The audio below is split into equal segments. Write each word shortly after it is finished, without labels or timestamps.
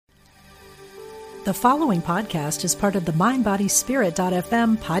The following podcast is part of the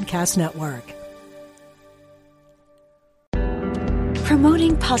MindBodySpirit.fm podcast network.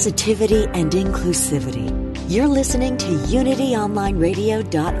 Promoting positivity and inclusivity. You're listening to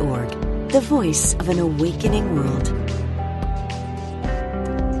UnityOnlineRadio.org, the voice of an awakening world.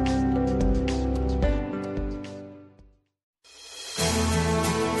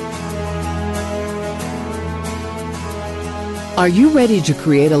 Are you ready to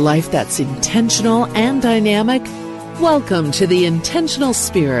create a life that's intentional and dynamic? Welcome to The Intentional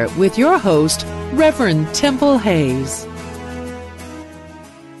Spirit with your host, Reverend Temple Hayes.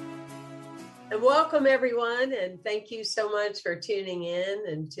 And welcome, everyone, and thank you so much for tuning in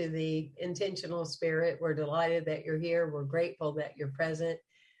and to The Intentional Spirit. We're delighted that you're here. We're grateful that you're present,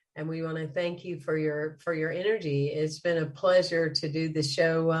 and we want to thank you for your energy. It's been a pleasure to do the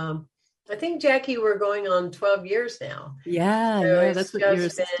show. I think, Jackie, we're going on 12 years now. Yeah, that's what your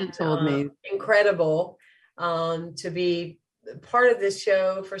assistant told me. Incredible to be part of this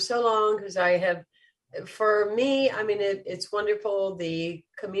show for so long, because for me, I mean, it's wonderful, the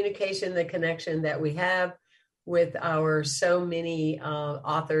communication, the connection that we have with our so many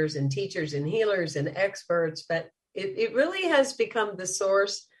authors and teachers and healers and experts, but it really has become the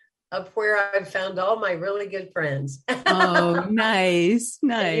source of where I've found all my really good friends. Oh, nice.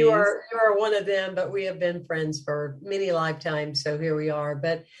 You are one of them, but we have been friends for many lifetimes. So here we are.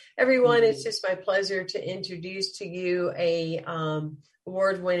 But everyone, it's just my pleasure to introduce to you a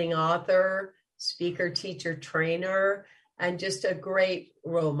award-winning author, speaker, teacher, trainer, and just a great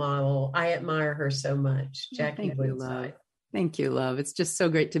role model. I admire her so much, Jackie Woodside. Thank you, love. It's just so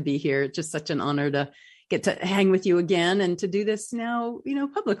great to be here. It's just such an honor to get to hang with you again and to do this now,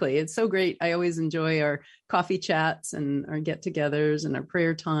 publicly. It's so great. I always enjoy our coffee chats and our get-togethers and our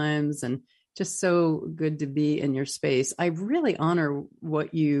prayer times, and just so good to be in your space. I really honor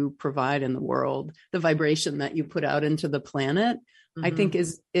what you provide in the world. The vibration that you put out into the planet, I think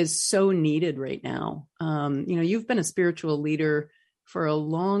is so needed right now. You've been a spiritual leader for a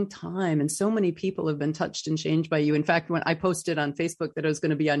long time, and so many people have been touched and changed by you. In fact, when I posted on Facebook that I was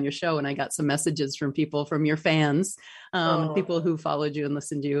going to be on your show, and I got some messages from people, from your fans, people who followed you and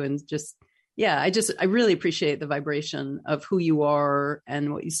listened to you, and I really appreciate the vibration of who you are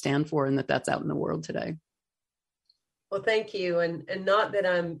and what you stand for, and that's out in the world today. Well, thank you. And not that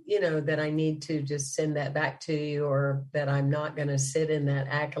I'm, that I need to just send that back to you, or that I'm not going to sit in that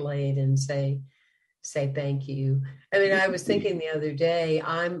accolade and say thank you. I mean, I was thinking the other day,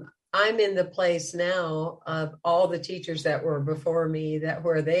 I'm in the place now of all the teachers that were before me,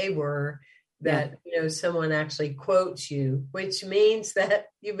 where they were, someone actually quotes you, which means that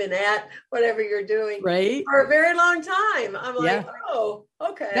you've been at whatever you're doing for a very long time. I'm like, oh,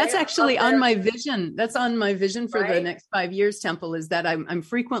 okay. That's actually on my vision. That's on my vision for the next 5 years, Temple, is that I'm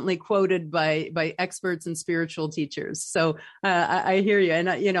frequently quoted by experts and spiritual teachers. So I hear you.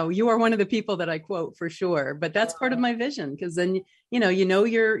 And, you are one of the people that I quote for sure, but that's part of my vision, because then,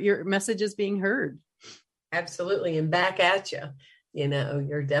 your message is being heard. Absolutely. And back at you,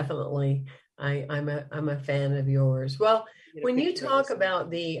 you're definitely, I'm a fan of yours. Well, when you talk about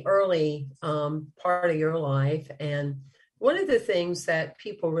the early part of your life, and one of the things that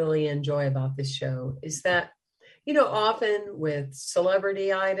people really enjoy about this show is that, often with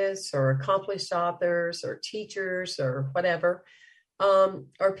celebrity-itis or accomplished authors or teachers or whatever,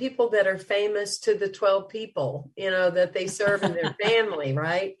 are people that are famous to the 12 people, that they serve in their family,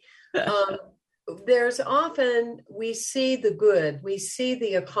 right? There's often, we see the good, we see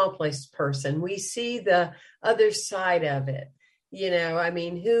the accomplished person, we see the other side of it.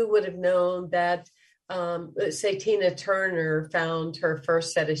 Who would have known that, let's say Tina Turner found her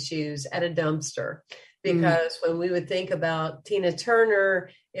first set of shoes at a dumpster? Because when we would think about Tina Turner,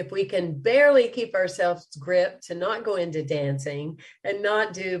 if we can barely keep ourselves gripped to not go into dancing and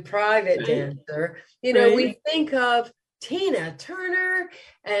not do private dancer, we think of Tina Turner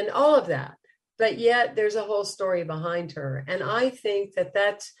and all of that. But yet there's a whole story behind her. And I think that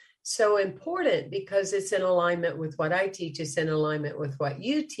that's so important, because it's in alignment with what I teach. It's in alignment with what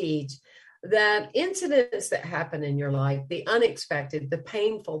you teach, that incidents that happen in your life, the unexpected, the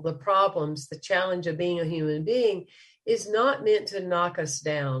painful, the problems, the challenge of being a human being, is not meant to knock us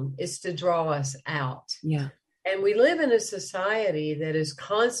down. It's to draw us out. Yeah. And we live in a society that is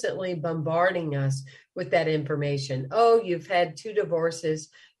constantly bombarding us with that information. Oh, you've had 2 divorces.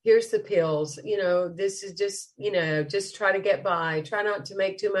 Here's the pills, this is just, just try to get by, try not to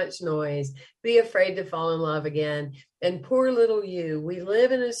make too much noise, be afraid to fall in love again. And poor little you, we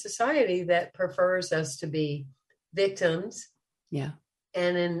live in a society that prefers us to be victims. Yeah.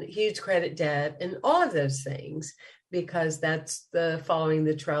 And in huge credit debt and all of those things because that's the following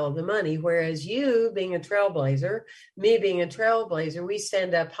the trail of the money. Whereas you being a trailblazer, me being a trailblazer, we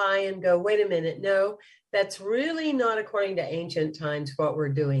stand up high and go, wait a minute, no, that's really not according to ancient times what we're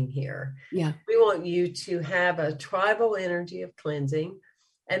doing here. Yeah. We want you to have a tribal energy of cleansing,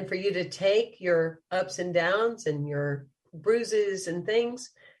 and for you to take your ups and downs and your bruises and things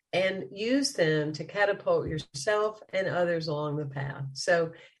and use them to catapult yourself and others along the path.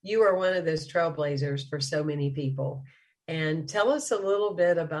 So you are one of those trailblazers for so many people. And tell us a little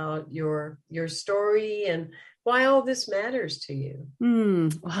bit about your story and why all this matters to you.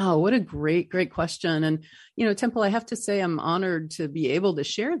 Wow, what a great question. And, Temple, I have to say I'm honored to be able to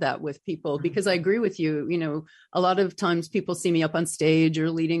share that with people, because I agree with you. A lot of times people see me up on stage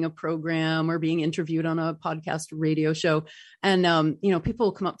or leading a program or being interviewed on a podcast radio show. And, people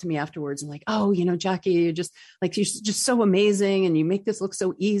will come up to me afterwards and like, oh, Jackie, you're just so amazing. And you make this look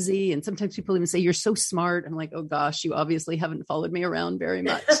so easy. And sometimes people even say, you're so smart. I'm like, oh gosh, you obviously haven't followed me around very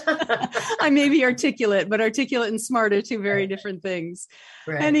much. I may be articulate, but articulate and smart are two very different things.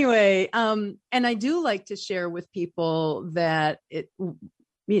 Right. Anyway, and I do like to share with people that it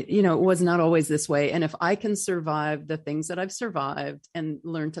was not always this way. And if I can survive the things that I've survived and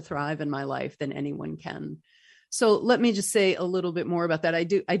learn to thrive in my life, then anyone can. So let me just say a little bit more about that. I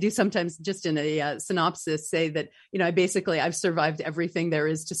do sometimes just in a synopsis say that, I've survived everything there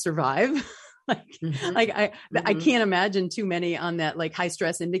is to survive. I can't imagine too many on that like high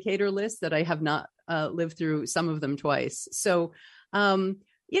stress indicator list that I have not lived through some of them twice. So,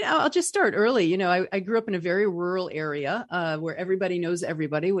 I'll just start early. I grew up in a very rural area where everybody knows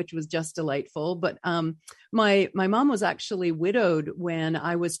everybody, which was just delightful. But my mom was actually widowed when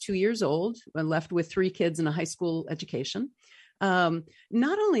I was 2 years old and left with 3 kids and a high school education.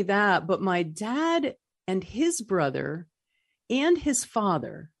 Not only that, but my dad and his brother and his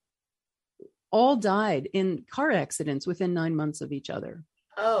father all died in car accidents within 9 months of each other.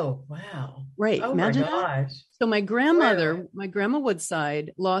 Oh, wow. Right. Oh, imagine my gosh. that. So my grandmother, my grandma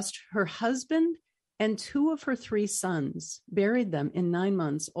Woodside, lost her husband and 2 of her 3 sons, buried them in 9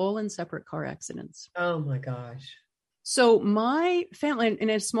 months, all in separate car accidents. Oh my gosh. So my family in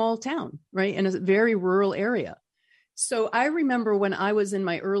a small town, right, in a very rural area. So I remember when I was in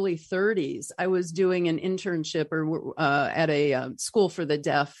my early 30s, I was doing an internship at a school for the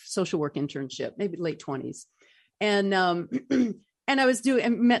deaf, social work internship, maybe late 20s. And I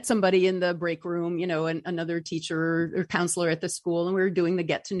met somebody in the break room, and another teacher or counselor at the school, and we were doing the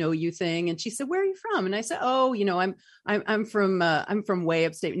get to know you thing. And she said, "Where are you from?" And I said, "Oh, I'm from way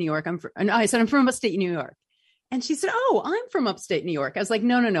upstate New York." I said, "I'm from upstate New York." And she said, "Oh, I'm from upstate New York." I was like,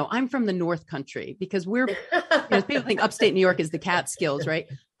 no, I'm from the North Country, because people think upstate New York is the Catskills, right?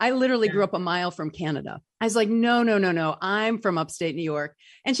 I literally grew up a mile from Canada. I was like, no, I'm from upstate New York.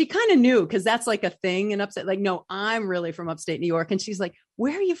 And she kind of knew, because that's like a thing in upstate, like, no, I'm really from upstate New York. And she's like,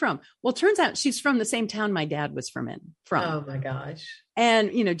 "Where are you from?" Well, it turns out she's from the same town my dad was from. Oh my gosh.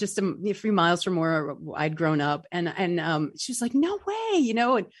 And, just a few miles from where I'd grown up. And she's like, "No way,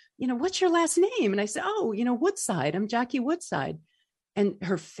 what's your last name?" And I said, "Oh, Woodside. I'm Jackie Woodside." And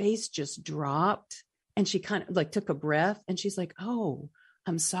her face just dropped, and she kind of like took a breath, and she's like, "Oh,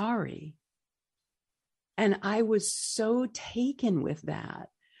 I'm sorry." And I was so taken with that.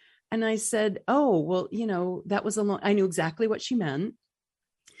 And I said, "Oh, well, that was I knew exactly what she meant."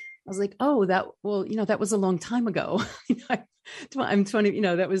 I was like, "Oh, that was a long time ago." I'm 20,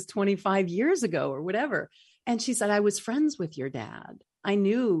 that was 25 years ago or whatever. And she said, "I was friends with your dad. I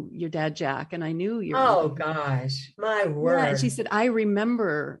knew your dad, Jack, and I knew your." Oh gosh, my word. Yeah, and she said, "I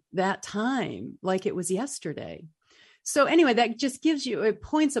remember that time like it was yesterday." So anyway, that just it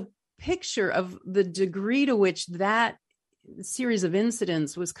points a picture of the degree to which that series of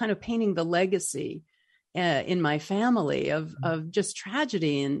incidents was kind of painting the legacy in my family of just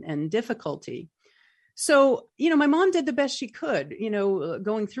tragedy and difficulty. So, my mom did the best she could,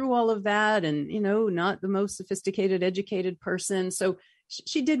 going through all of that, and, not the most sophisticated, educated person. So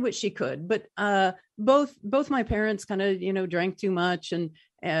she did what she could, but both my parents kind of, drank too much, and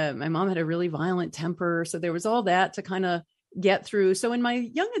my mom had a really violent temper. So there was all that to kind of get through. So in my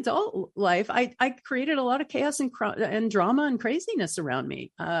young adult life, I created a lot of chaos and drama and craziness around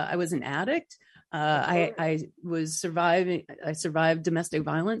me. I was an addict. I survived domestic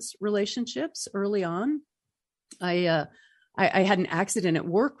violence relationships early on. I had an accident at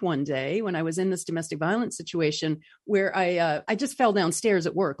work one day when I was in this domestic violence situation where I just fell downstairs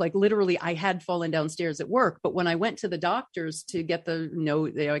at work. Like literally I had fallen downstairs at work. But when I went to the doctors to get the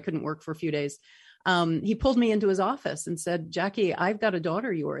note, I couldn't work for a few days. He pulled me into his office and said, "Jackie, I've got a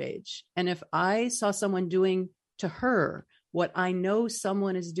daughter your age. And if I saw someone doing to her what I know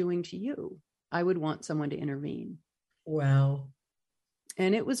someone is doing to you, I would want someone to intervene." Wow.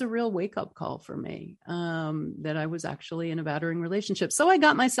 And it was a real wake-up call for me, that I was actually in a battering relationship. So I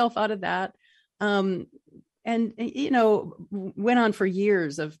got myself out of that. And, went on for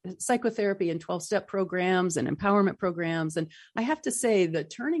years of psychotherapy and 12-step programs and empowerment programs. And I have to say the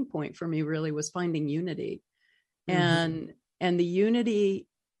turning point for me really was finding unity, and the unity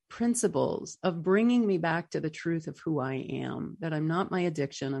principles of bringing me back to the truth of who I am, that I'm not my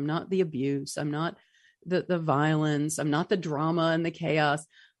addiction. I'm not the abuse. I'm not the violence. I'm not the drama and the chaos.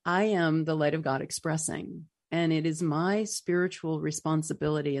 I am the light of God expressing. And it is my spiritual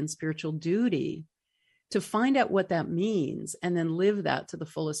responsibility and spiritual duty to find out what that means and then live that to the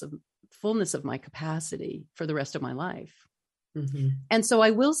fullness of my capacity for the rest of my life. And so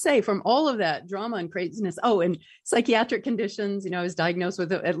I will say, from all of that drama and craziness, and psychiatric conditions, I was diagnosed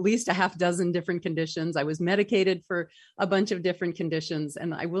with at least a half dozen different conditions. I was medicated for a bunch of different conditions.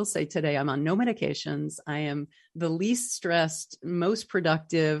 And I will say today, I'm on no medications. I am the least stressed, most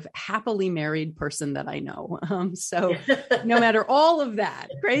productive, happily married person that I know. So no matter all of that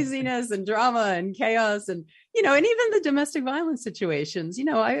craziness and drama and chaos and, and even the domestic violence situations,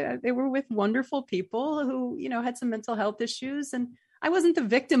 they were with wonderful people who, had some mental health issues, and I wasn't the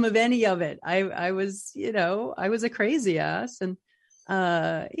victim of any of it. I was a crazy ass. And,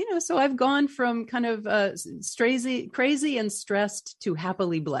 so I've gone from kind of crazy and stressed to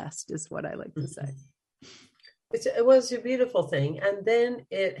happily blessed is what I like to say. It was a beautiful thing. And then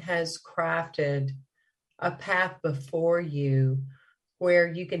it has crafted a path before you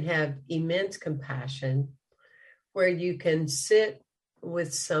where you can have immense compassion, where you can sit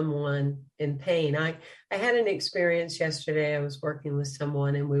with someone in pain. I had an experience yesterday. I was working with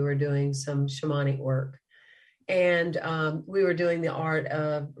someone and we were doing some shamanic work, and we were doing the art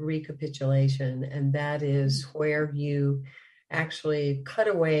of recapitulation. And that is where you actually cut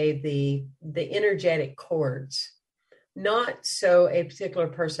away the energetic cords, not so a particular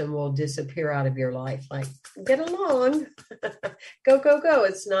person will disappear out of your life, like get along, go.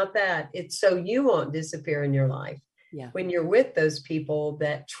 It's not that. It's so you won't disappear in your life. Yeah. When you're with those people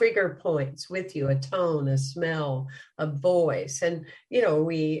that trigger points with you, a tone, a smell, a voice. And,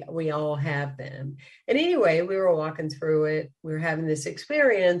 we all have them. And anyway, we were walking through it. We were having this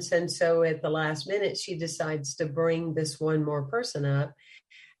experience. And so at the last minute, she decides to bring this one more person up.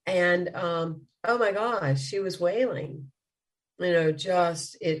 And, oh my gosh, she was wailing,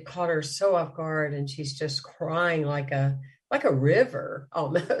 it caught her so off guard. And she's just crying like a river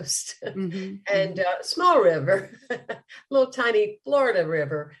almost, and small river, little tiny Florida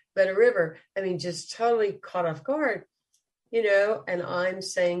river, but a river. I mean, just totally caught off guard, and I'm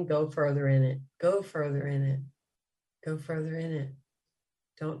saying, go further in it, go further in it, go further in it.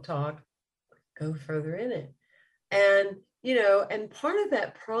 Don't talk, go further in it. And, and part of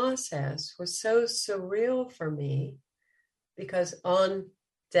that process was so surreal for me because on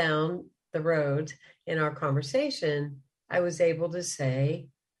down the road in our conversation, I was able to say,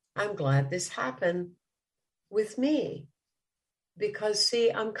 I'm glad this happened with me because,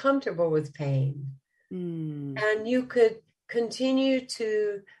 see, I'm comfortable with pain. And you could continue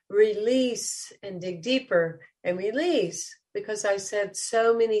to release and dig deeper and release, because I said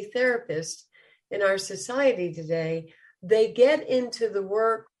so many therapists in our society today, they get into the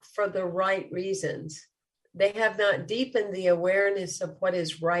work for the right reasons. They have not deepened the awareness of what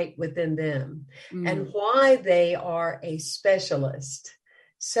is right within them and why they are a specialist.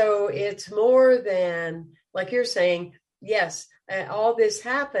 So it's more than, like you're saying, yes, all this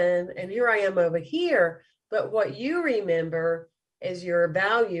happened and here I am over here. But what you remember is your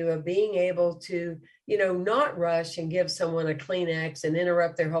value of being able to, not rush and give someone a Kleenex and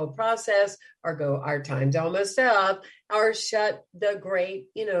interrupt their whole process or go, our time's almost up, or shut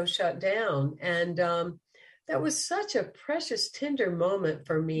down. And, that was such a precious, tender moment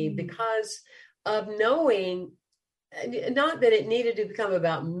for me because of knowing, not that it needed to become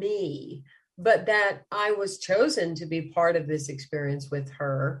about me, but that I was chosen to be part of this experience with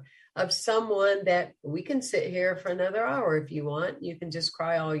her, of someone that we can sit here for another hour if you want. You can just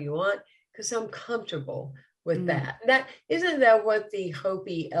cry all you want because I'm comfortable with that. Isn't that what the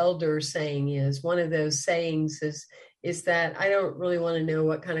Hopi elder saying is? One of those sayings is that I don't really want to know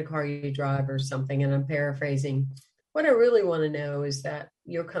what kind of car you drive or something. And I'm paraphrasing. What I really want to know is that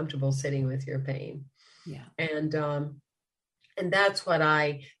you're comfortable sitting with your pain. Yeah. And that's why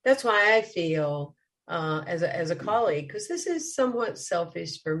I feel as a colleague, because this is somewhat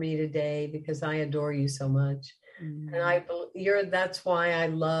selfish for me today because I adore you so much. And that's why I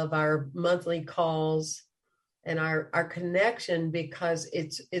love our monthly calls and our connection, because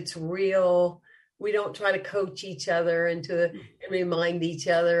it's real we don't try to coach each other and remind each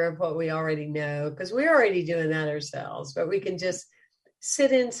other of what we already know, because we're already doing that ourselves, but we can just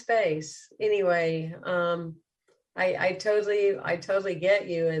sit in space. Anyway, I totally get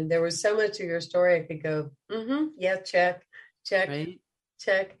you. And there was so much of your story I could go, yeah, check, right.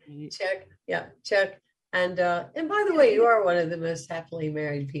 check, yeah, check. And by the way, you are one of the most happily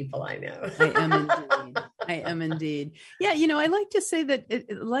married people I know. I am indeed. Yeah. You know, I like to say that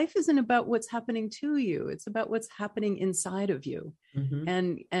life isn't about what's happening to you. It's about what's happening inside of you.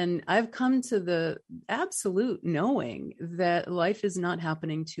 Mm-hmm. And I've come to the absolute knowing that life is not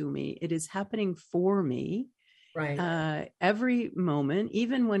happening to me. It is happening for me. Right. Every moment,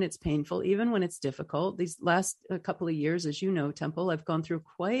 even when it's painful, even when it's difficult. These last couple of years, as you know, Temple, I've gone through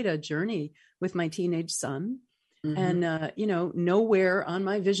quite a journey with my teenage son. Mm-hmm. And, you know, nowhere on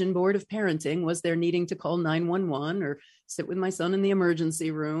my vision board of parenting was there needing to call 911 or sit with my son in the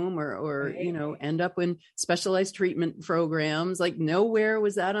emergency room or right. you know, end up in specialized treatment programs. Like nowhere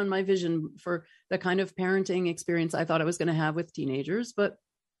was that on my vision for the kind of parenting experience I thought I was going to have with teenagers. But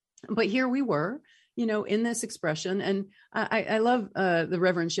here we were, you know, in this expression. And I love the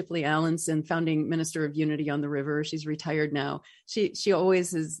Reverend Shipley Allenson, founding minister of Unity on the River. She's retired now. She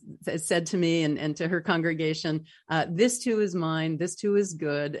always has said to me and to her congregation, this too is mine. This too is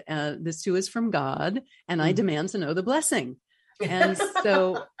good. This too is from God. And I demand to know the blessing. And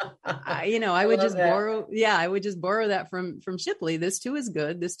so, I would just borrow that from Shipley. This too is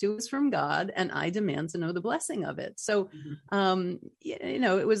good. This too is from God. And I demand to know the blessing of it. So,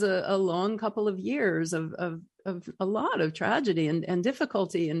 it was a long couple of years of a lot of tragedy and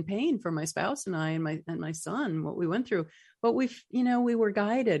difficulty and pain for my spouse and I and my son, what we went through. But we were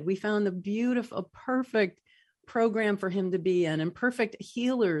guided. We found the beautiful, perfect program for him to be in and perfect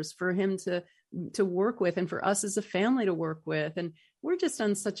healers for him to work with and for us as a family to work with. And we're just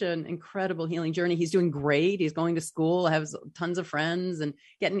on such an incredible healing journey. He's doing great. He's going to school, has tons of friends and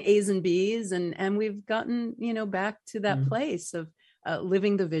getting A's and B's. And we've gotten, back to that place of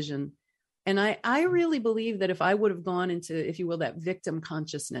living the vision. And I really believe that if I would have gone into, if you will, that victim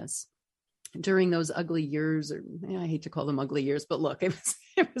consciousness during those ugly years, or I hate to call them ugly years, but look, it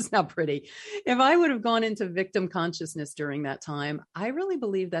was not pretty. If I would have gone into victim consciousness during that time, I really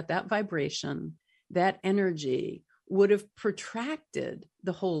believe that vibration, that energy would have protracted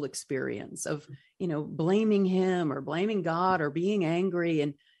the whole experience of, blaming him or blaming God or being angry.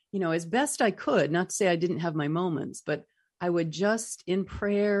 And, as best I could, not to say I didn't have my moments, but I would just in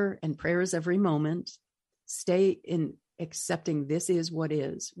prayer and prayers every moment, stay in accepting this is what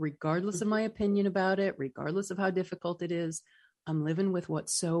is, regardless of my opinion about it, regardless of how difficult it is. I'm living with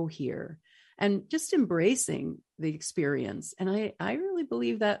what's so here and just embracing the experience. And I really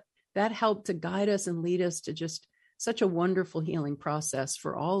believe that helped to guide us and lead us to just such a wonderful healing process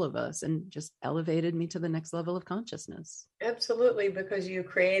for all of us and just elevated me to the next level of consciousness. Absolutely, because you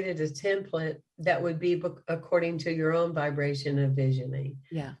created a template that would be according to your own vibration of visioning.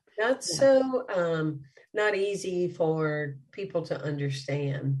 Yeah. That's so not easy for people to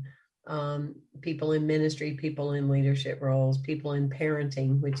understand. People in ministry, people in leadership roles, people in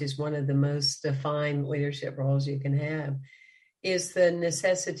parenting, which is one of the most defined leadership roles you can have, is the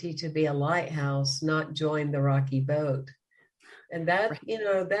necessity to be a lighthouse, not join the rocky boat. And that,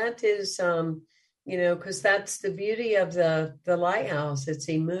 right. That is, because that's the beauty of the lighthouse. It's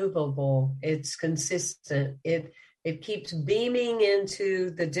immovable. It's consistent. It keeps beaming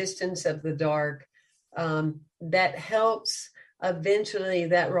into the distance of the dark. That helps eventually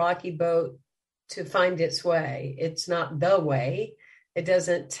that rocky boat to find its way. It's not the way. It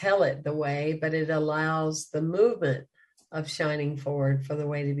doesn't tell it the way, but it allows the movement of shining forward for the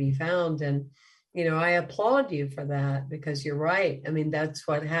way to be found. And, I applaud you for that, because you're right. I mean, that's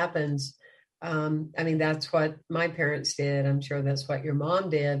what happens. That's what my parents did. I'm sure that's what your mom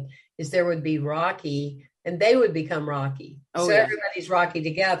did, is there would be rocky and they would become rocky. Oh, so yeah. Everybody's rocky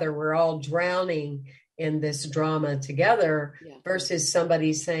together. We're all drowning in this drama together, versus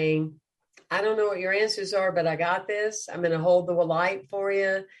somebody saying, I don't know what your answers are, but I got this. I'm going to hold the light for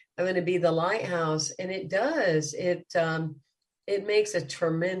you. I'm going to be the lighthouse. And it does. It makes a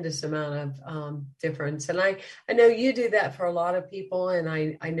tremendous amount of difference. And I know you do that for a lot of people. And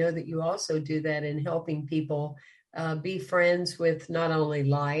I know that you also do that in helping people be friends with not only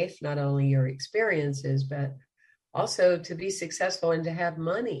life, not only your experiences, but also to be successful and to have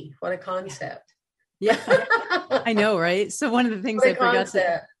money. What a concept. Yeah, I know, right? So one of the things one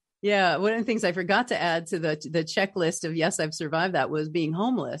of the things I forgot to add to the checklist of, yes, I've survived that, was being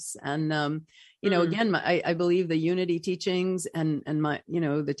homeless. And, Again, I believe the unity teachings and my,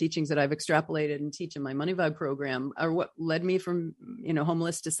 the teachings that I've extrapolated and teach in my Money Vibe program are what led me from,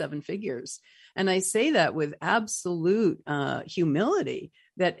 homeless to seven figures. And I say that with absolute humility,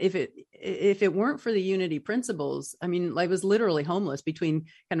 that if it weren't for the unity principles, I mean, I was literally homeless between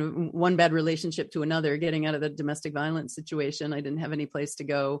kind of one bad relationship to another, getting out of the domestic violence situation. I didn't have any place to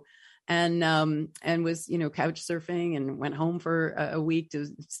go. And was, couch surfing, and went home for a week to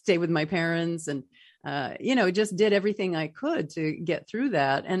stay with my parents, and, just did everything I could to get through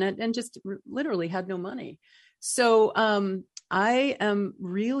that, and just literally had no money. So I am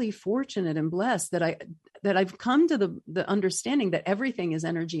really fortunate and blessed that I've come to the understanding that everything is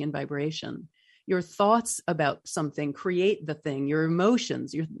energy and vibration. Your thoughts about something create the thing. Your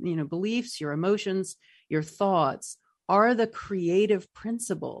emotions, your beliefs, your emotions, your thoughts are the creative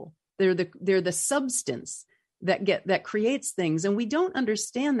principle. They're the substance that creates things. And we don't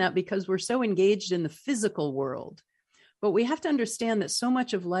understand that because we're so engaged in the physical world. But we have to understand that so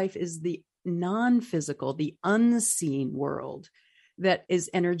much of life is the non-physical, the unseen world that is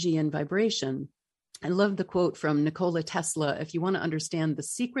energy and vibration. I love the quote from Nikola Tesla: if you want to understand the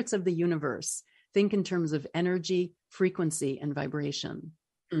secrets of the universe, think in terms of energy, frequency, and vibration.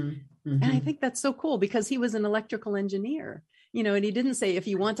 Mm-hmm. And I think that's so cool, because he was an electrical engineer. And he didn't say, if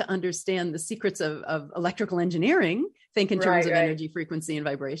you want to understand the secrets of electrical engineering, think in terms of energy, frequency, and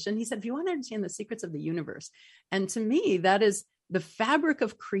vibration. He said, if you want to understand the secrets of the universe. And to me, that is the fabric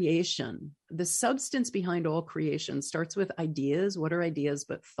of creation. The substance behind all creation starts with ideas. What are ideas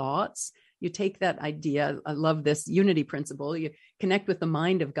but thoughts? You take that idea. I love this unity principle. You connect with the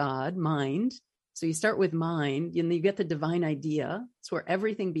mind of God, mind. So you start with mind, and you get the divine idea. It's where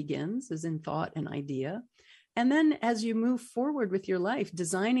everything begins, is in thought and idea. And then as you move forward with your life,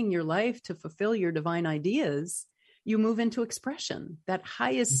 designing your life to fulfill your divine ideas, you move into expression, that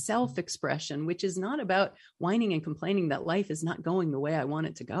highest self-expression, which is not about whining and complaining that life is not going the way I want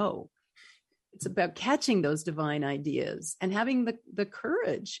it to go. It's about catching those divine ideas and having the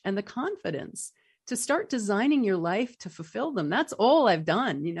courage and the confidence to start designing your life to fulfill them. That's all I've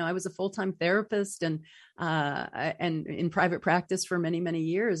done. I was a full-time therapist and in private practice for many, many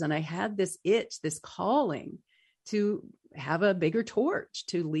years. And I had this itch, this calling to have a bigger torch,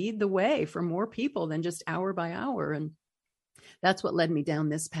 to lead the way for more people than just hour by hour. And that's what led me down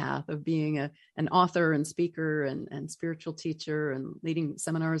this path of being an author and speaker and spiritual teacher and leading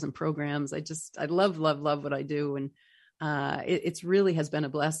seminars and programs. I love what I do. And it's really has been a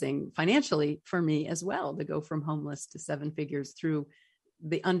blessing financially for me as well, to go from homeless to seven figures through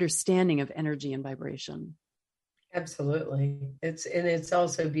the understanding of energy and vibration. Absolutely. It's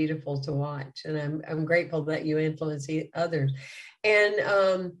also beautiful to watch. And I'm grateful that you influence others.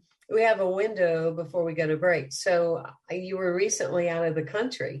 And we have a window before we go to break. So you were recently out of the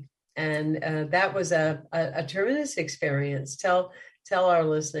country, and that was a tremendous experience. Tell our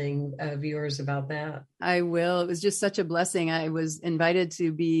listening viewers about that. I will. It was just such a blessing. I was invited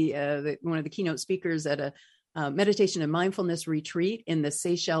to be one of the keynote speakers at a meditation and mindfulness retreat in the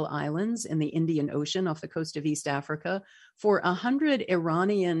Seychelles Islands in the Indian Ocean off the coast of East Africa for 100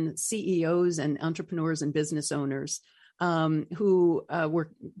 Iranian CEOs and entrepreneurs and business owners who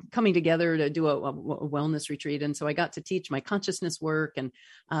were coming together to do a wellness retreat. And so I got to teach my consciousness work and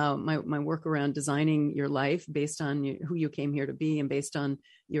my work around designing your life based on who you came here to be and based on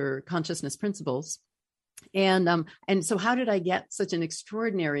your consciousness principles. And so how did I get such an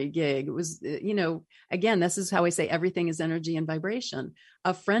extraordinary gig? It was, again, this is how I say everything is energy and vibration.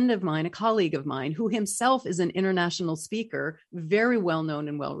 A friend of mine, a colleague of mine, who himself is an international speaker, very well known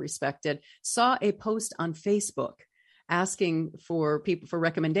and well respected, saw a post on Facebook asking for people for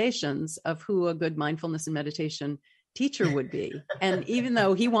recommendations of who a good mindfulness and meditation teacher would be. And even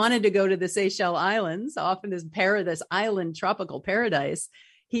though he wanted to go to the Seychelles Islands, off in this island tropical paradise,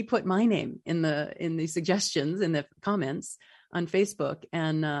 he put my name in the suggestions, in the comments on Facebook.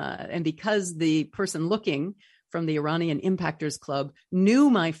 And because the person looking from the Iranian Impactors Club knew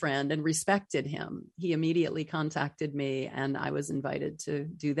my friend and respected him, he immediately contacted me, and I was invited to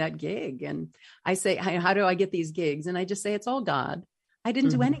do that gig. And I say, how do I get these gigs? And I just say, it's all God. I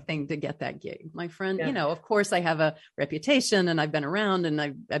didn't do anything to get that gig. My friend, of course I have a reputation and I've been around and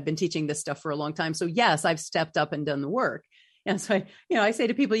I've been teaching this stuff for a long time. So yes, I've stepped up and done the work. And so I say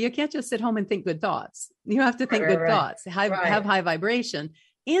to people, you can't just sit home and think good thoughts. You have to think good thoughts, have high vibration,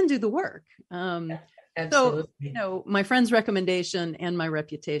 and do the work. Absolutely. So, my friend's recommendation and my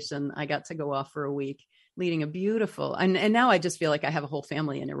reputation, I got to go off for a week leading a beautiful, and now I just feel like I have a whole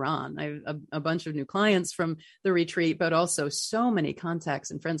family in Iran. I have a bunch of new clients from the retreat, but also so many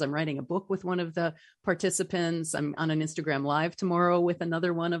contacts and friends. I'm writing a book with one of the participants. I'm on an Instagram Live tomorrow with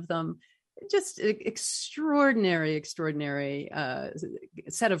another one of them. just extraordinary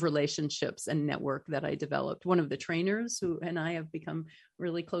set of relationships and network that I developed. One of the trainers who and I have become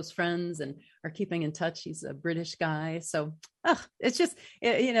really close friends and are keeping in touch. He's a British guy. So it's just,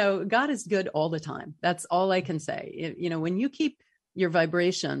 God is good all the time. That's all I can say. When you keep your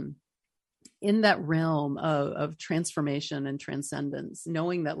vibration in that realm of transformation and transcendence,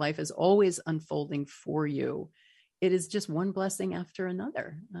 knowing that life is always unfolding for you, it is just one blessing after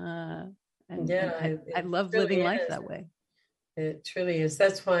another. I love really living life that way. It truly is.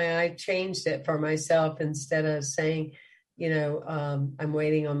 That's why I changed it for myself. Instead of saying, I'm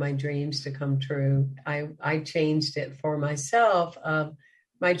waiting on my dreams to come true, I changed it for myself.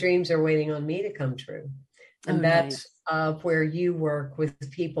 My dreams are waiting on me to come true. And that's where you work with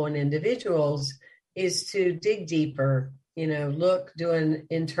people and individuals, is to dig deeper, do an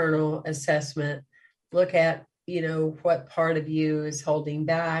internal assessment, look at, what part of you is holding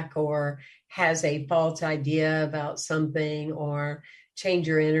back or has a false idea about something, or change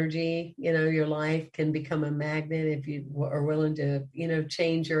your energy. Your life can become a magnet if you are willing to,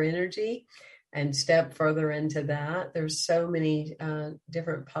 change your energy and step further into that. There's so many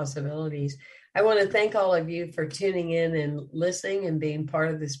different possibilities. I want to thank all of you for tuning in and listening and being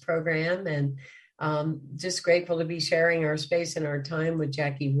part of this program, and just grateful to be sharing our space and our time with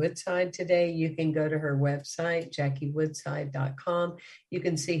Jackie Woodside today. You can go to her website, JackieWoodside.com. You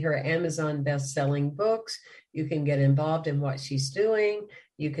can see her Amazon best-selling books. You can get involved in what she's doing.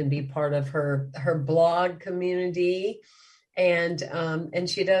 You can be part of her blog community. And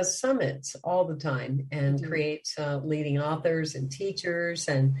she does summits all the time and creates leading authors and teachers.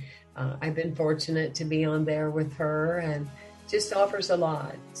 And I've been fortunate to be on there with her, and just offers a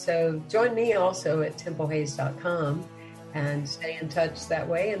lot. So join me also at templehayes.com and stay in touch that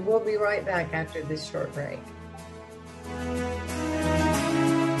way. And we'll be right back after this short break.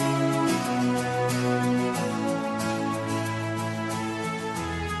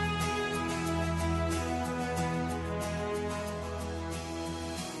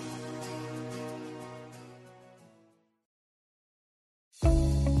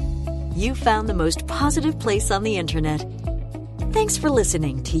 You found the most positive place on the internet. Thanks for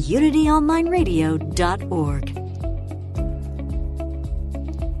listening to UnityOnlineRadio.org.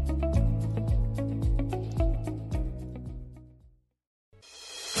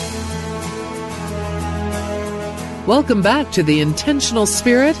 Welcome back to The Intentional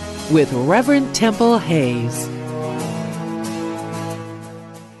Spirit with Reverend Temple Hayes.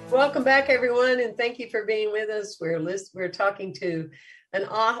 Welcome back, everyone, and thank you for being with us. We're talking to an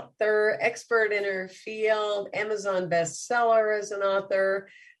author, expert in her field, Amazon bestseller as an author,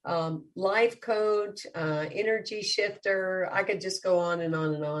 life coach, energy shifter. I could just go on and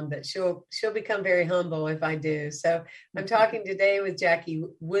on and on, but she'll become very humble if I do. So I'm talking today with Jackie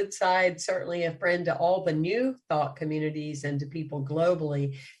Woodside, certainly a friend to all the new thought communities and to people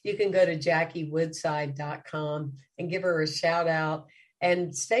globally. You can go to JackieWoodside.com and give her a shout out.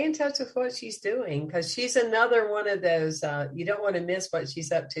 And stay in touch with what she's doing, because she's another one of those, you don't want to miss what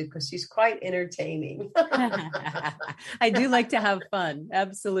she's up to, because she's quite entertaining. I do like to have fun.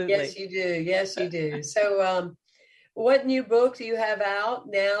 Absolutely. Yes, you do. Yes, you do. So what new book do you have out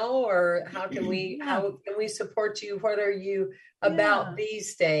now, or how can we support you? What are you about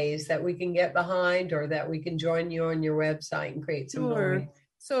these days that we can get behind, or that we can join you on your website and create some noise?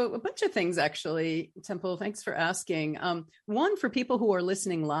 So a bunch of things, actually, Temple. Thanks for asking. One, for people who are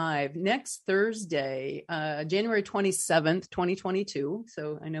listening live, next Thursday, January 27th, 2022.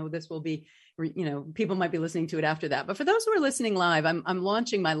 So I know this will be, people might be listening to it after that. But for those who are listening live, I'm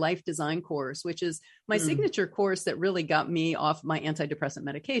launching my life design course, which is my signature course that really got me off my antidepressant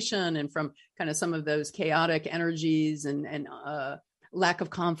medication and from kind of some of those chaotic energies and lack of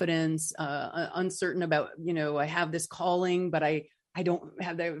confidence, uncertain about, I have this calling, but I don't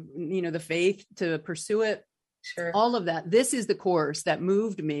have the faith to pursue it. Sure. All of that. This is the course that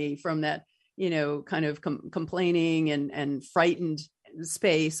moved me from that, kind of complaining and frightened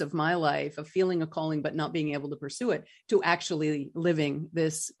space of my life of feeling a calling, but not being able to pursue it, to actually living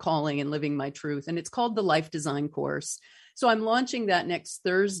this calling and living my truth. And it's called the Life Design Course. So I'm launching that next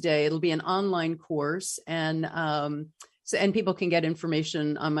Thursday. It'll be an online course, and people can get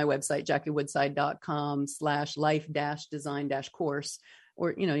information on my website, JackieWoodside.com/life-design-course,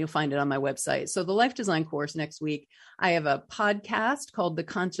 or, you'll find it on my website. So the Life Design Course next week, I have a podcast called the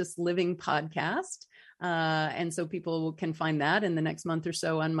Conscious Living Podcast. And so people can find that in the next month or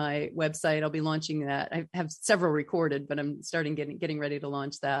so on my website. I'll be launching that. I have several recorded, but I'm getting ready to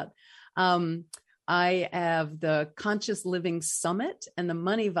launch that. I have the Conscious Living Summit and the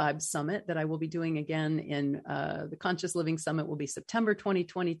Money Vibe Summit that I will be doing again in the Conscious Living Summit will be September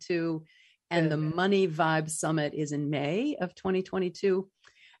 2022. And the Money Vibe Summit is in May of 2022.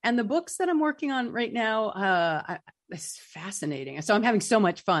 And the books that I'm working on right now, it's fascinating. So I'm having so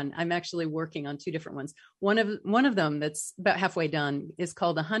much fun. I'm actually working on 2 different ones. One of them that's about halfway done is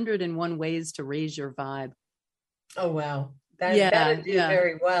called 101 Ways to Raise Your Vibe. Oh, wow. That'll do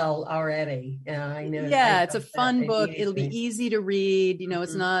very well already. I know. Yeah, it's a fun book. It'll be easy to read.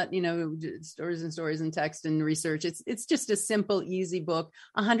 It's not, stories and stories and text and research. It's just a simple, easy book.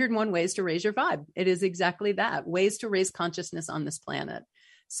 101 Ways to Raise Your Vibe. It is exactly that. Ways to raise consciousness on this planet.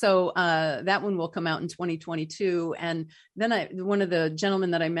 So that one will come out in 2022. And then one of the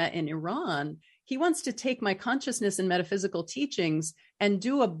gentlemen that I met in Iran, he wants to take my consciousness and metaphysical teachings and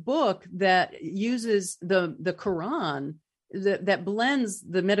do a book that uses the Quran, that blends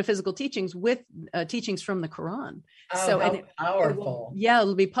the metaphysical teachings with teachings from the Quran. Oh, so how powerful.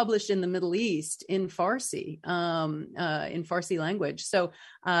 It'll be published in the Middle East in Farsi, in Farsi language. So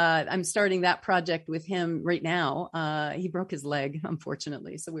I'm starting that project with him right now. He broke his leg,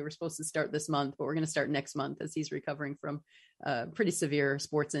 unfortunately. So we were supposed to start this month, but we're going to start next month as he's recovering from a pretty severe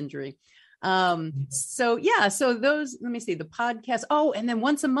sports injury. So those, let me see, the podcast. Oh, and then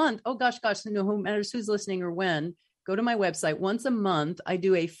once a month, no matters who's listening or when, go to my website. Once a month, I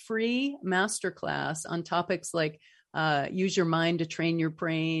do a free masterclass on topics like use your mind to train your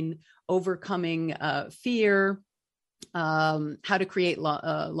brain, overcoming fear, how to create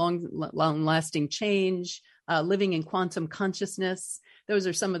long-lasting change, living in quantum consciousness. Those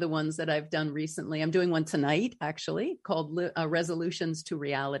are some of the ones that I've done recently. I'm doing one tonight, actually, called Resolutions to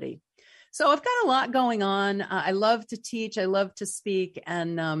Reality. So I've got a lot going on. I love to teach. I love to speak.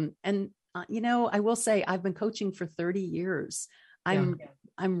 And I will say I've been coaching for 30 years. I'm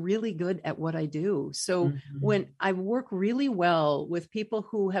really good at what I do. So when I work really well with people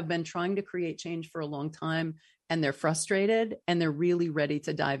who have been trying to create change for a long time and they're frustrated and they're really ready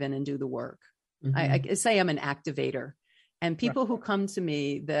to dive in and do the work. I say I'm an activator. And people who come to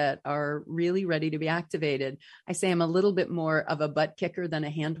me that are really ready to be activated, I say I'm a little bit more of a butt kicker than a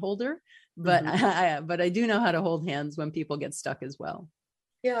hand holder, but I do know how to hold hands when people get stuck as well.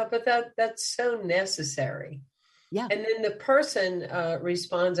 Yeah, but that's so necessary. Yeah. And then the person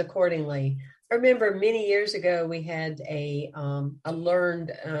responds accordingly. I remember many years ago, we had a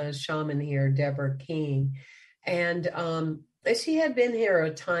learned shaman here, Deborah King. And she had been here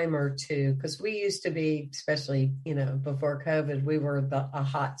a time or two, because we used to be, especially, before COVID, we were a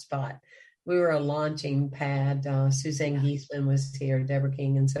hot spot. We were a launching pad. Suzanne Giesman was here, Deborah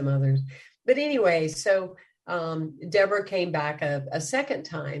King, and some others. But anyway, so Deborah came back a second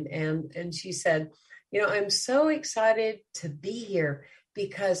time and she said, I'm so excited to be here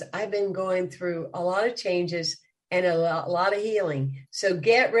because I've been going through a lot of changes and a lot of healing. So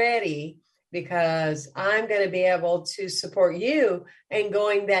get ready, because I'm going to be able to support you and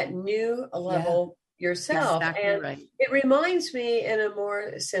going that new level yourself. Exactly, and right. It reminds me in a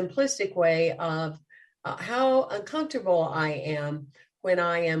more simplistic way of how uncomfortable I am when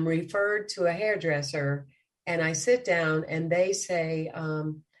I am referred to a hairdresser and I sit down and they say,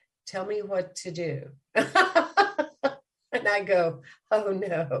 tell me what to do. And I go, oh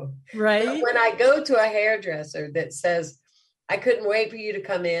no. Right. But when I go to a hairdresser that says, I couldn't wait for you to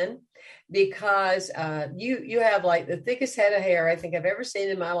come in because you have like the thickest head of hair I think I've ever seen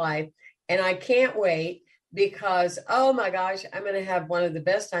in my life. And I can't wait because, oh my gosh, I'm going to have one of the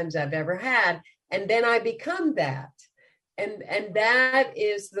best times I've ever had. And then I become that. And that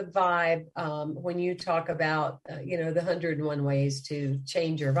is the vibe when you talk about, the 101 ways to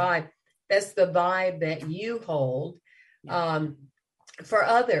change your vibe. That's the vibe that you hold for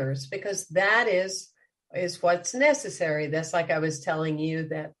others, because that is what's necessary. That's like I was telling you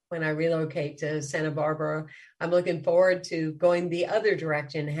that when I relocate to Santa Barbara, I'm looking forward to going the other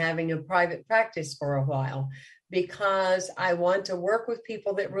direction, having a private practice for a while, because I want to work with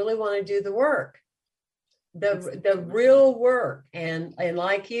people that really want to do the work. The real work. And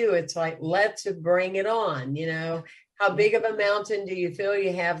like you, it's like, let's bring it on. How big of a mountain do you feel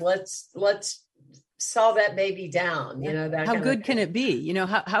you have? Let's saw that baby down. That how good can it be?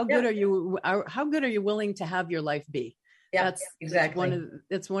 How good are you? How good are you willing to have your life be? Yeah, that's exactly.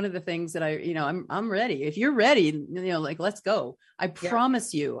 It's one of the things that I'm ready. If you're ready, let's go. I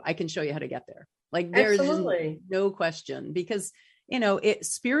promise you, I can show you how to get there. Like there's no question, because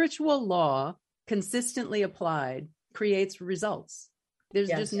spiritual law consistently applied creates results. There's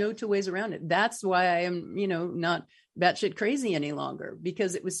just no two ways around it. That's why I am, not batshit crazy any longer,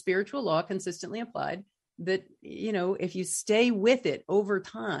 because it was spiritual law consistently applied that, if you stay with it over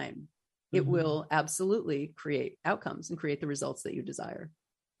time, it will absolutely create outcomes and create the results that you desire.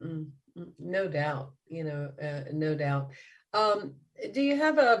 No doubt, no doubt. Do you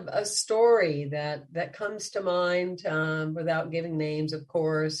have a story that comes to mind, without giving names, of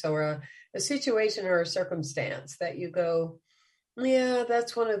course, or a situation or a circumstance that you go, yeah,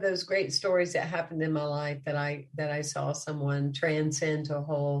 that's one of those great stories that happened in my life that I saw someone transcend to a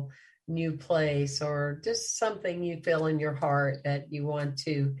whole new place, or just something you feel in your heart that you want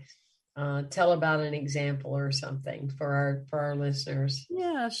to tell about, an example or something for our listeners?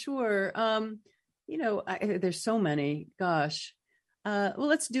 Yeah, sure. There's so many. Gosh. Well,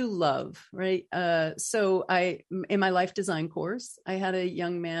 let's do love, right? So in my life design course, I had a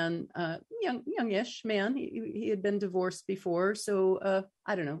young man, youngish man. He had been divorced before. So,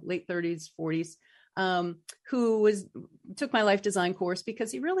 I don't know, late 30s, 40s, who took my life design course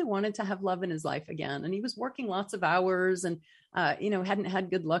because he really wanted to have love in his life again. And he was working lots of hours and, hadn't had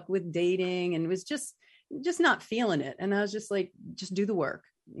good luck with dating and was just not feeling it. And I was just like, just do the work.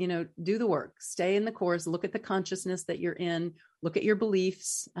 Do the work, stay in the course, look at the consciousness that you're in, look at your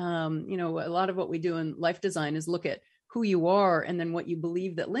beliefs. A lot of what we do in life design is look at who you are and then what you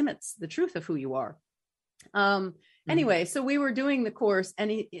believe that limits the truth of who you are. Anyway, so we were doing the course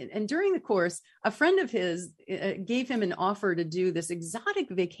and during the course, a friend of his gave him an offer to do this exotic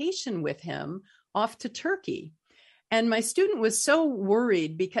vacation with him off to Turkey. And my student was so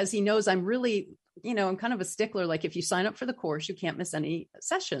worried because he knows I'm really, I'm kind of a stickler. Like if you sign up for the course, you can't miss any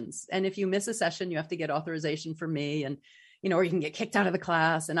sessions. And if you miss a session, you have to get authorization from me and, or you can get kicked out of the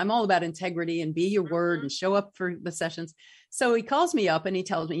class. And I'm all about integrity and be your word and show up for the sessions. So he calls me up and he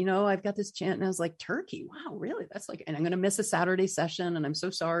tells me, I've got this chant. And I was like, Turkey. Wow, really? That's like, and I'm going to miss a Saturday session. And I'm so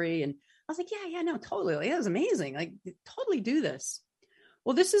sorry. And I was like, yeah, no, totally. Like, that was amazing. Like totally do this.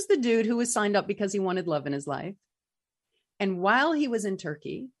 Well, this is the dude who was signed up because he wanted love in his life. And while he was in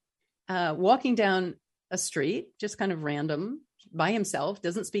Turkey, walking down a street, just kind of random by himself,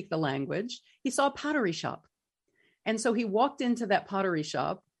 doesn't speak the language, he saw a pottery shop. And so he walked into that pottery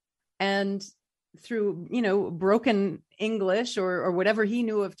shop and through, broken English or whatever he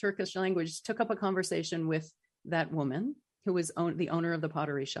knew of Turkish language, took up a conversation with that woman who was the owner of the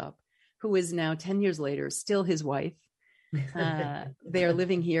pottery shop, who is now 10 years later, still his wife. They are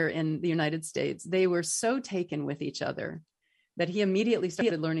living here in the United States. They were so taken with each other that he immediately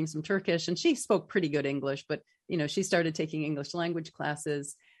started learning some Turkish, and she spoke pretty good English, but, she started taking English language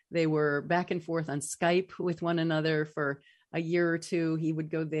classes. They were back and forth on Skype with one another for a year or two. He would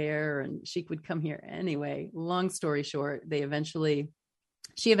go there and she would come here. Anyway, long story short,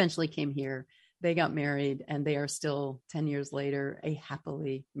 she eventually came here. They got married and they are still 10 years later, a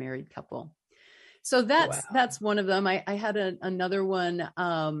happily married couple. So that's one of them. I had another one,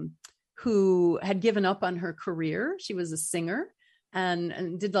 who had given up on her career. She was a singer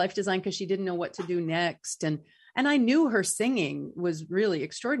and did life design because she didn't know what to do next. And I knew her singing was really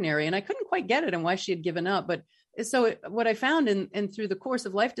extraordinary and I couldn't quite get it and why she had given up. But so what I found in through the course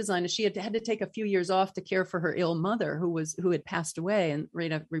of life design is she had to take a few years off to care for her ill mother who had passed away and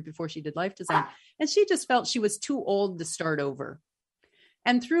right before she did life design. And she just felt she was too old to start over.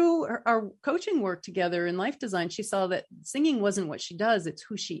 And through our coaching work together in life design, she saw that singing wasn't what she does, it's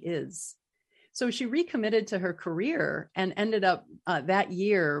who she is. So she recommitted to her career and ended up that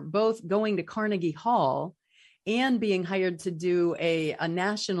year both going to Carnegie Hall and being hired to do a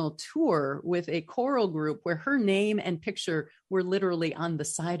national tour with a choral group where her name and picture were literally on the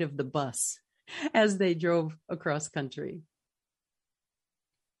side of the bus as they drove across country.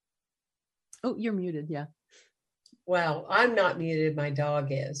 Oh, you're muted. Yeah. Wow, I'm not muted. My dog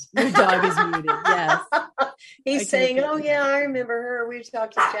is. Your dog is muted. Yes. He's saying, "Oh yeah, I remember her. We've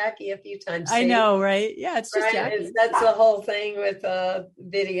talked to Jackie a few times." I know, right? Yeah, it's just Jackie. That's the whole thing with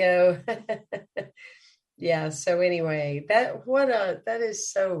video. Yeah. So anyway, that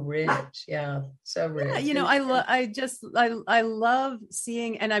is so rich. Yeah, so rich. Yeah, I love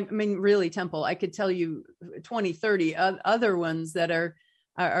seeing, and I mean, really, Temple. I could tell you 20, 30 other ones that are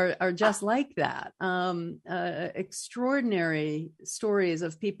just like that. Extraordinary stories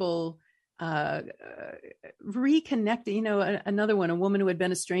of people reconnecting. Another one, a woman who had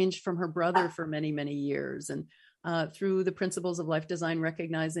been estranged from her brother for many, many years, and through the principles of life design,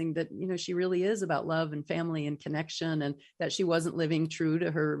 recognizing that she really is about love and family and connection, and that she wasn't living true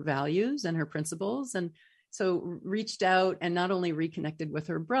to her values and her principles, and so reached out and not only reconnected with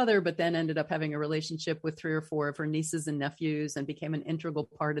her brother, but then ended up having a relationship with 3 or 4 of her nieces and nephews and became an integral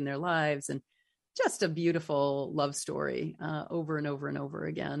part in their lives. And just a beautiful love story over and over and over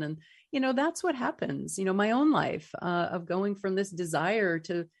again. And, that's what happens, my own life of going from this desire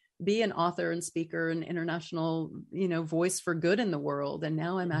to be an author and speaker and international, voice for good in the world. And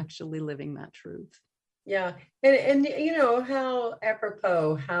now I'm actually living that truth. Yeah. And how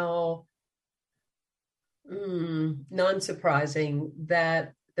apropos, how non-surprising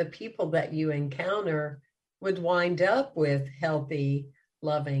that the people that you encounter would wind up with healthy,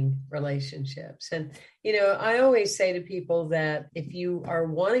 loving relationships. And, I always say to people that if you are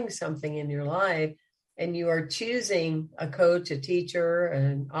wanting something in your life and you are choosing a coach, a teacher,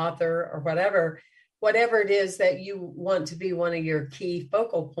 an author, or whatever it is that you want to be one of your key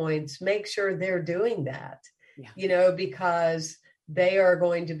focal points, make sure they're doing that, because they are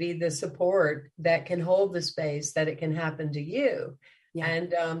going to be the support that can hold the space that it can happen to you. Yeah.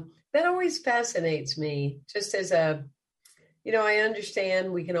 And that always fascinates me, just as I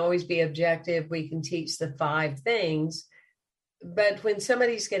understand we can always be objective. We can teach the 5 things. But when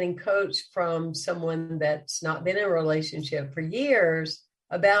somebody's getting coached from someone that's not been in a relationship for years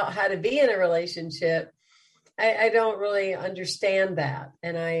about how to be in a relationship, I don't really understand that.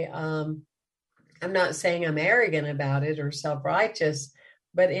 And I'm not saying I'm arrogant about it or self-righteous,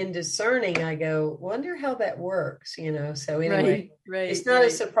 but in discerning, I go, wonder how that works, So anyway, it's not a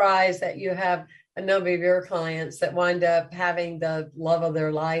surprise that you have a number of your clients that wind up having the love of their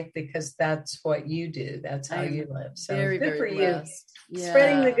life because that's what you do. That's how you live. So very, good very for blessed. You. Yeah.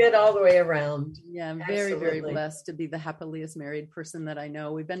 Spreading the good all the way around. Yeah, I'm very, very blessed to be the happiest married person that I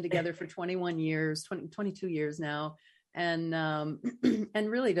know. We've been together for 21 years, 22 years now. And and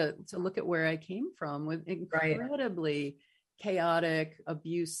really to look at where I came from with incredibly chaotic,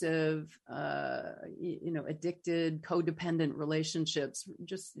 abusive, addicted, codependent relationships,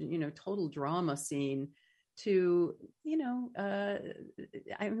 just, total drama scene to, we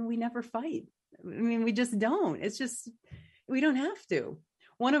never fight. We just don't. It's just, we don't have to.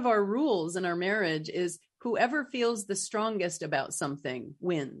 One of our rules in our marriage is whoever feels the strongest about something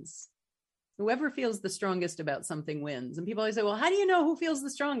wins. Whoever feels the strongest about something wins. And people always say, well, how do you know who feels the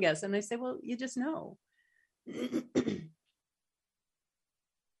strongest? And I say, well, you just know.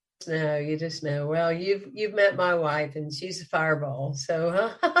 No, you just know. Well, you've met my wife and she's a fireball.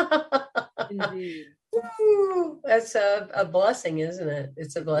 So Indeed. Woo, that's a blessing, isn't it?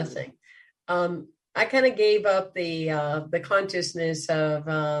 It's a blessing. I kind of gave up the consciousness of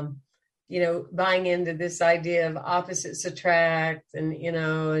buying into this idea of opposites attract and,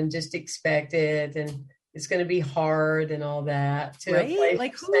 and just expect it. And it's going to be hard and all that. Right?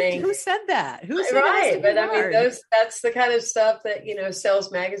 Like who said that? Who said right? But I mean, that's the kind of stuff that,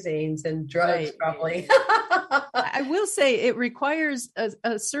 sells magazines and drugs probably. I will say it requires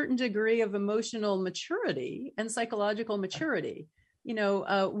a certain degree of emotional maturity and psychological maturity.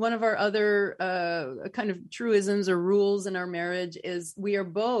 One of our other kind of truisms or rules in our marriage is we are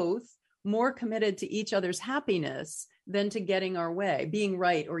both more committed to each other's happiness than to getting our way, being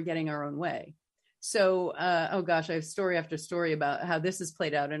right or getting our own way. So, I have story after story about how this has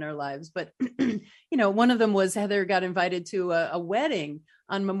played out in our lives. But, one of them was Heather got invited to a wedding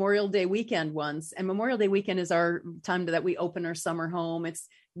on Memorial Day weekend once. And Memorial Day weekend is our time that we open our summer home. It's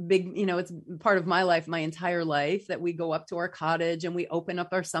big, it's part of my life, my entire life, that we go up to our cottage and we open up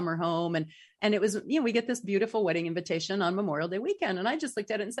our summer home. And it was, we get this beautiful wedding invitation on Memorial Day weekend. And I just looked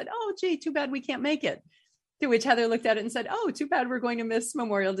at it and said, oh, gee, too bad we can't make it. To which Heather looked at it and said, oh, too bad we're going to miss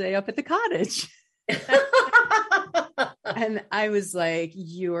Memorial Day up at the cottage. And I was like,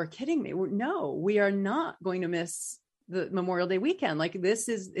 you are kidding me. No, we are not going to miss the Memorial Day weekend. Like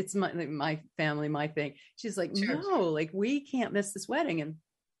it's my family, my thing. She's like, no, like we can't miss this wedding. And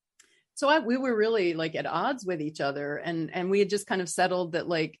so we were really like at odds with each other. And we had just kind of settled that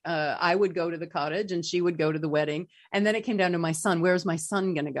like, I would go to the cottage and she would go to the wedding. And then it came down to my son. Where's my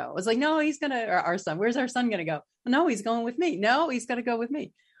son going to go? I was like, no, our son, where's our son going to go? No, he's going with me. No, he's going to go with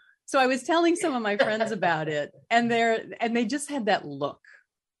me. So I was telling some of my friends about it and they just had that look.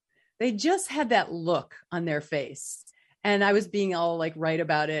 They just had that look on their face. And I was being all like right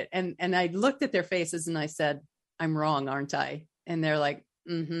about it. And I looked at their faces and I said, I'm wrong, aren't I? And they're like,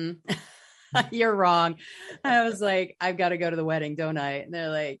 you're wrong. And I was like, I've got to go to the wedding, don't I? And they're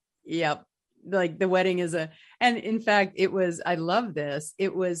like, yep. Like the wedding is and in fact, I love this.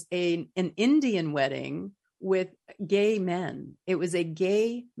 It was an Indian wedding with gay men. It was a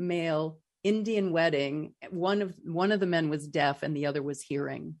gay male Indian wedding. One of the men was deaf and the other was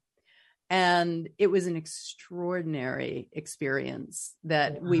hearing. And it was an extraordinary experience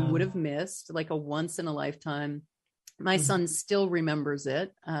that we would have missed, like a once in a lifetime. My son still remembers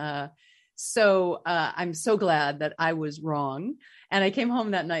it. So I'm so glad that I was wrong. And I came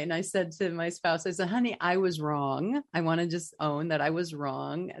home that night and I said to my spouse, I said, honey, I was wrong. I want to just own that I was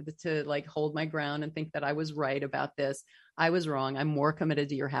wrong, to like hold my ground and think that I was right about this. I was wrong. I'm more committed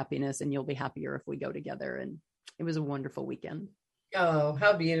to your happiness and you'll be happier if we go together. And it was a wonderful weekend. Oh,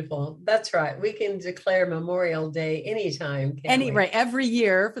 how beautiful. That's right. We can declare Memorial Day anytime, can't we? Right. Every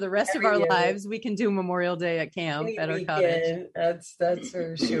year for the rest of Every our year, lives, we can do Memorial Day at camp any at our cottage. weekend. That's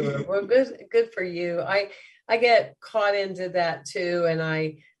for sure. Well, good for you. I get caught into that too, and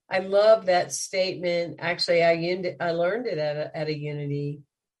I love that statement. Actually, I learned it at a Unity.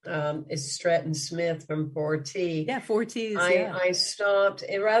 It's Stretton Smith from 4T. Yeah, 4Ts. Yeah. I stopped,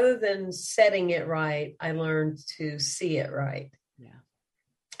 and rather than setting it right, I learned to see it right. Yeah.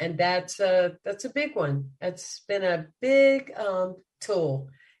 And that's a big one. That's been a big tool,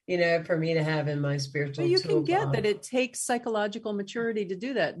 for me to have in my spiritual. But you tool can get box. that it takes psychological maturity to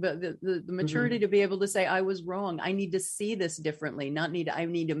do that. But the maturity to be able to say, I was wrong. I need to see this differently. I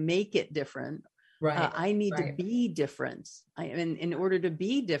need to make it different. Right. I need to be different. And in order to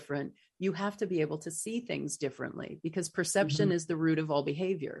be different, you have to be able to see things differently, because perception is the root of all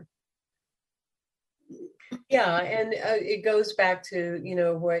behavior. Yeah. And it goes back to,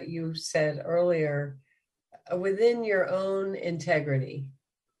 what you said earlier, within your own integrity,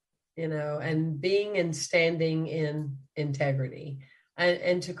 and being and standing in integrity,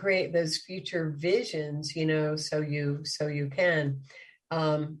 and to create those future visions, so you can.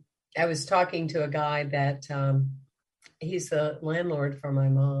 I was talking to a guy that he's the landlord for my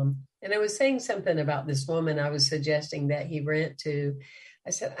mom. And I was saying something about this woman I was suggesting that he rent to.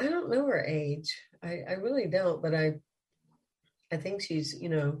 I said, I don't know her age. I really don't, but I think she's,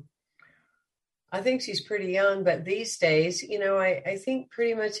 I think she's pretty young, but these days, I think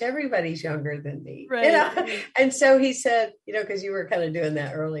pretty much everybody's younger than me. Right. And so he said, because you were kind of doing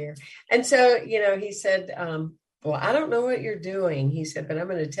that earlier. And so, he said, well, I don't know what you're doing. He said, but I'm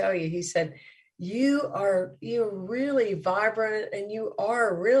going to tell you. He said, you're really vibrant and you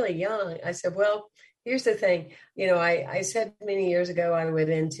are really young. I said, well, here's the thing. I said many years ago, I would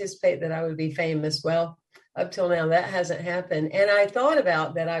anticipate that I would be famous. Well, up till now, that hasn't happened. And I thought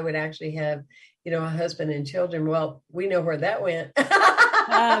about that I would actually have, a husband and children. Well, we know where that went.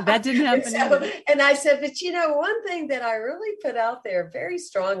 That didn't happen. And I said, but one thing that I really put out there very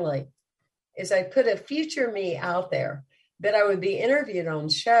strongly is I put a future me out there, that I would be interviewed on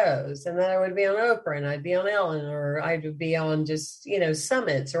shows, and that I would be on Oprah, and I'd be on Ellen, or I would be on just,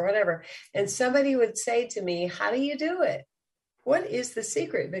 summits or whatever. And somebody would say to me, how do you do it? What is the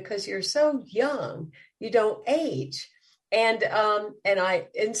secret? Because you're so young, you don't age. And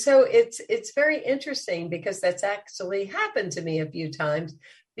so it's very interesting, because that's actually happened to me a few times,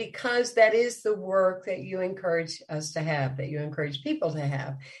 because that is the work that you encourage us to have, that you encourage people to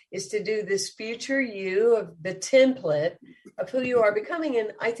have, is to do this future you, of the template of who you are becoming.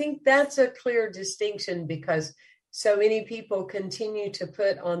 And I think that's a clear distinction, because so many people continue to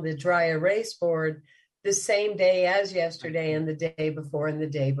put on the dry erase board the same day as yesterday, and the day before, and the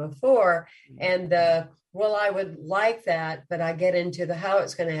day before. And well, I would like that, but I get into the how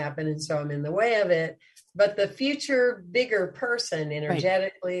it's going to happen, and so I'm in the way of it. But the future bigger person,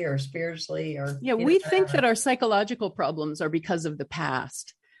 energetically or spiritually, or we think that our psychological problems are because of the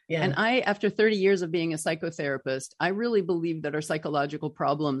past. Yeah. And after 30 years of being a psychotherapist, I really believe that our psychological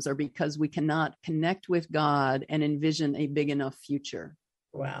problems are because we cannot connect with God and envision a big enough future.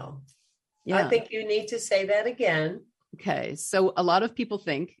 Wow. Yeah. I think you need to say that again. Okay. So a lot of people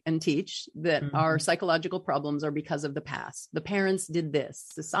think and teach that our psychological problems are because of the past. The parents did this,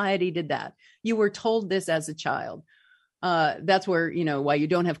 society did that. You were told this as a child. That's where, why you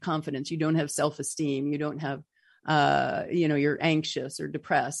don't have confidence, you don't have self-esteem, you don't have, you're anxious or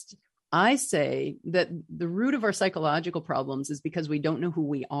depressed. I say that the root of our psychological problems is because we don't know who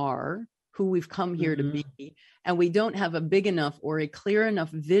we are, who we've come here to be, and we don't have a big enough or a clear enough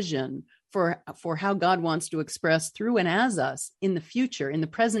vision for how God wants to express through and as us in the future, in the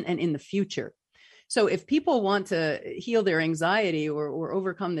present and in the future. So if people want to heal their anxiety or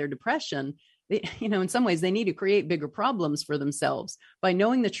overcome their depression, in some ways they need to create bigger problems for themselves by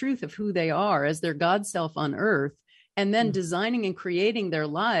knowing the truth of who they are as their God self on earth, and then designing and creating their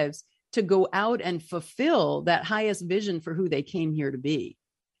lives to go out and fulfill that highest vision for who they came here to be.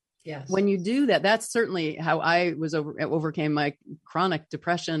 Yes. When you do that, that's certainly how I was overcame my chronic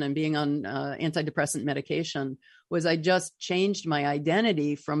depression and being on antidepressant medication. Was I just changed my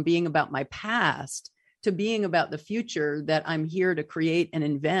identity from being about my past to being about the future that I'm here to create and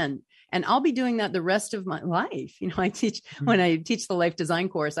invent. And I'll be doing that the rest of my life. I teach when I teach the life design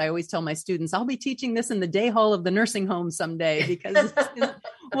course, I always tell my students, I'll be teaching this in the day hall of the nursing home someday, because this is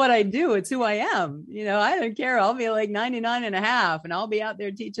what I do. It's who I am. I don't care. I'll be like 99 and a half and I'll be out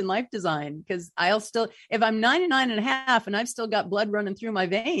there teaching life design, because if I'm 99 and a half and I've still got blood running through my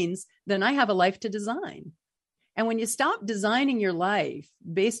veins, then I have a life to design. And when you stop designing your life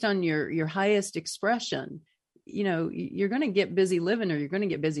based on your highest expression, you're going to get busy living or you're going to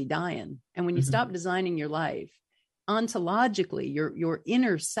get busy dying. And when you stop designing your life, ontologically, your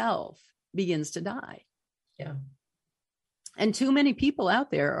inner self begins to die. Yeah. And too many people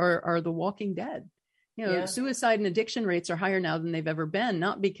out there are the walking dead. Suicide and addiction rates are higher now than they've ever been,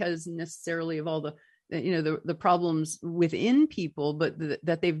 not because necessarily of all the problems within people, but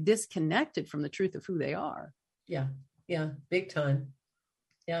that they've disconnected from the truth of who they are. Yeah. Yeah. Big time.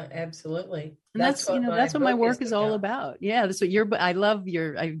 Yeah, absolutely. And that's what my work is all about. Yeah. That's what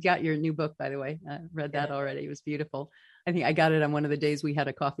I've got your new book, by the way. I read that already. It was beautiful. I think I got it on one of the days we had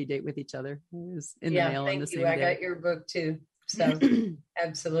a coffee date with each other. It was in the mail on the same day. I got your book too. So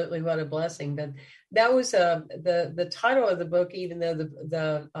absolutely, what a blessing. But that was the title of the book, even though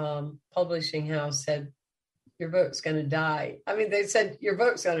the publishing house said, your book's going to die. I mean, they said your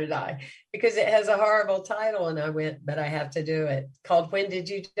book's going to die because it has a horrible title. And I went, but I have to do it, called When Did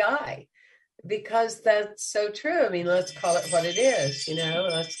You Die? Because that's so true. I mean, let's call it what it is,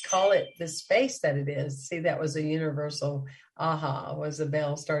 let's call it the space that it is. See, that was a universal aha, was the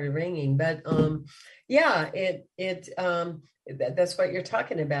bell started ringing. But that's what you're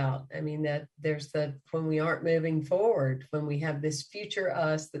talking about. I mean, that there's when we aren't moving forward, when we have this future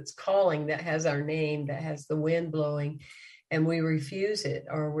us that's calling, that has our name, that has the wind blowing, and we refuse it,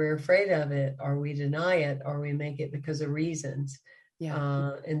 or we're afraid of it, or we deny it, or we make it because of reasons.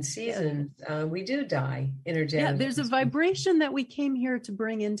 In seasons, we do die energetically. Yeah, there's a vibration that we came here to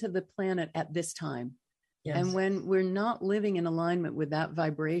bring into the planet at this time. Yes. And when we're not living in alignment with that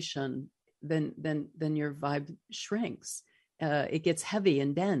vibration, then your vibe shrinks. It gets heavy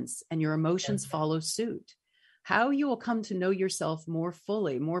and dense, and your emotions follow suit. How you will come to know yourself more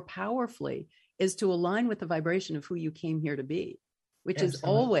fully, more powerfully, is to align with the vibration of who you came here to be, which is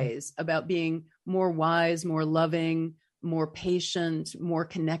always about being more wise, more loving, more patient, more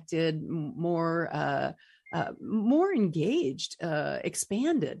connected, more engaged,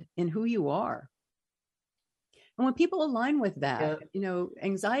 expanded in who you are. And when people align with that,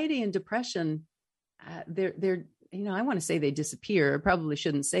 anxiety and depression, they're I want to say they disappear. I probably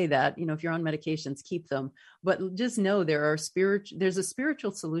shouldn't say that. If you're on medications, keep them. But just know there's a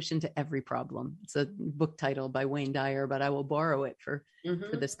spiritual solution to every problem. It's a book title by Wayne Dyer, but I will borrow it for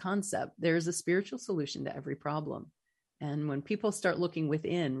this concept. There's a spiritual solution to every problem. And when people start looking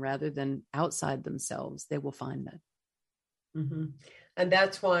within rather than outside themselves, they will find that. Mm-hmm. And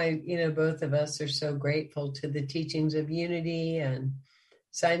that's why, both of us are so grateful to the teachings of unity and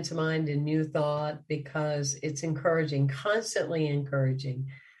Science of Mind and New Thought, because it's encouraging, constantly encouraging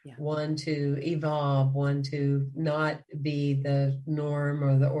one to evolve, one to not be the norm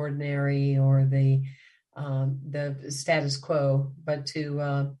or the ordinary or the status quo, but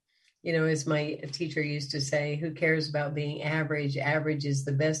to, as my teacher used to say, who cares about being average? Average is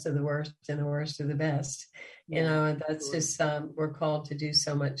the best of the worst and the worst of the best. And that's just, we're called to do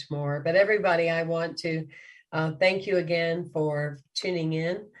so much more. But everybody, I want to thank you again for tuning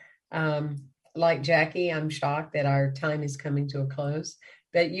in. Like Jackie, I'm shocked that our time is coming to a close,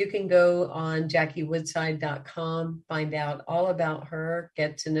 but you can go on JackieWoodside.com, find out all about her,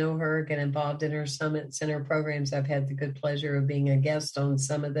 get to know her, get involved in her summits and her programs. I've had the good pleasure of being a guest on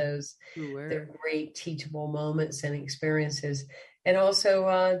some of those. Sure. They're great teachable moments and experiences. And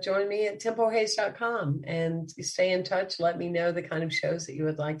also join me at TempleHays.com and stay in touch. Let me know the kind of shows that you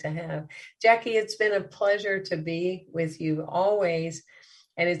would like to have. Jackie, it's been a pleasure to be with you always.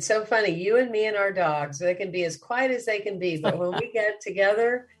 And it's so funny. You and me and our dogs, they can be as quiet as they can be. But when we get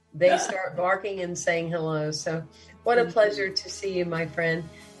together, they start barking and saying hello. So what a pleasure to see you, my friend.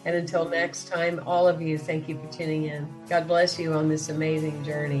 And until next time, all of you, thank you for tuning in. God bless you on this amazing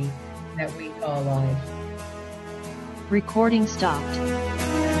journey that we call life. Recording stopped.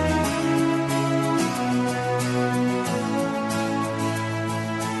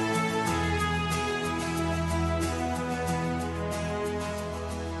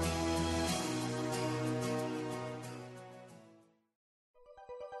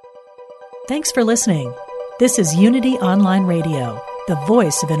 Thanks for listening. This is Unity Online Radio, the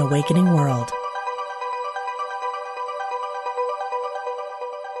voice of an awakening world.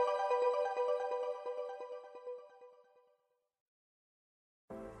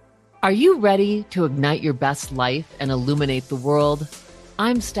 Are you ready to ignite your best life and illuminate the world?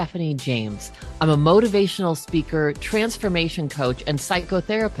 I'm Stephanie James. I'm a motivational speaker, transformation coach, and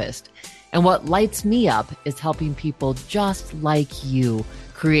psychotherapist. And what lights me up is helping people just like you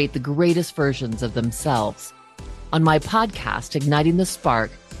create the greatest versions of themselves. On my podcast, Igniting the Spark,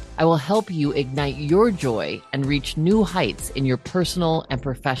 I will help you ignite your joy and reach new heights in your personal and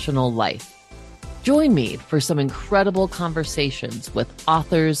professional life. Join me for some incredible conversations with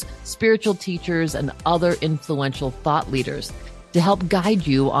authors, spiritual teachers, and other influential thought leaders to help guide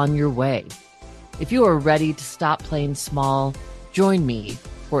you on your way. If you are ready to stop playing small, join me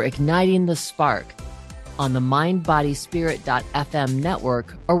for Igniting the Spark on the mindbodyspirit.fm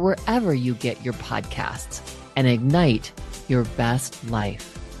network or wherever you get your podcasts, and ignite your best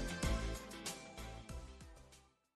life.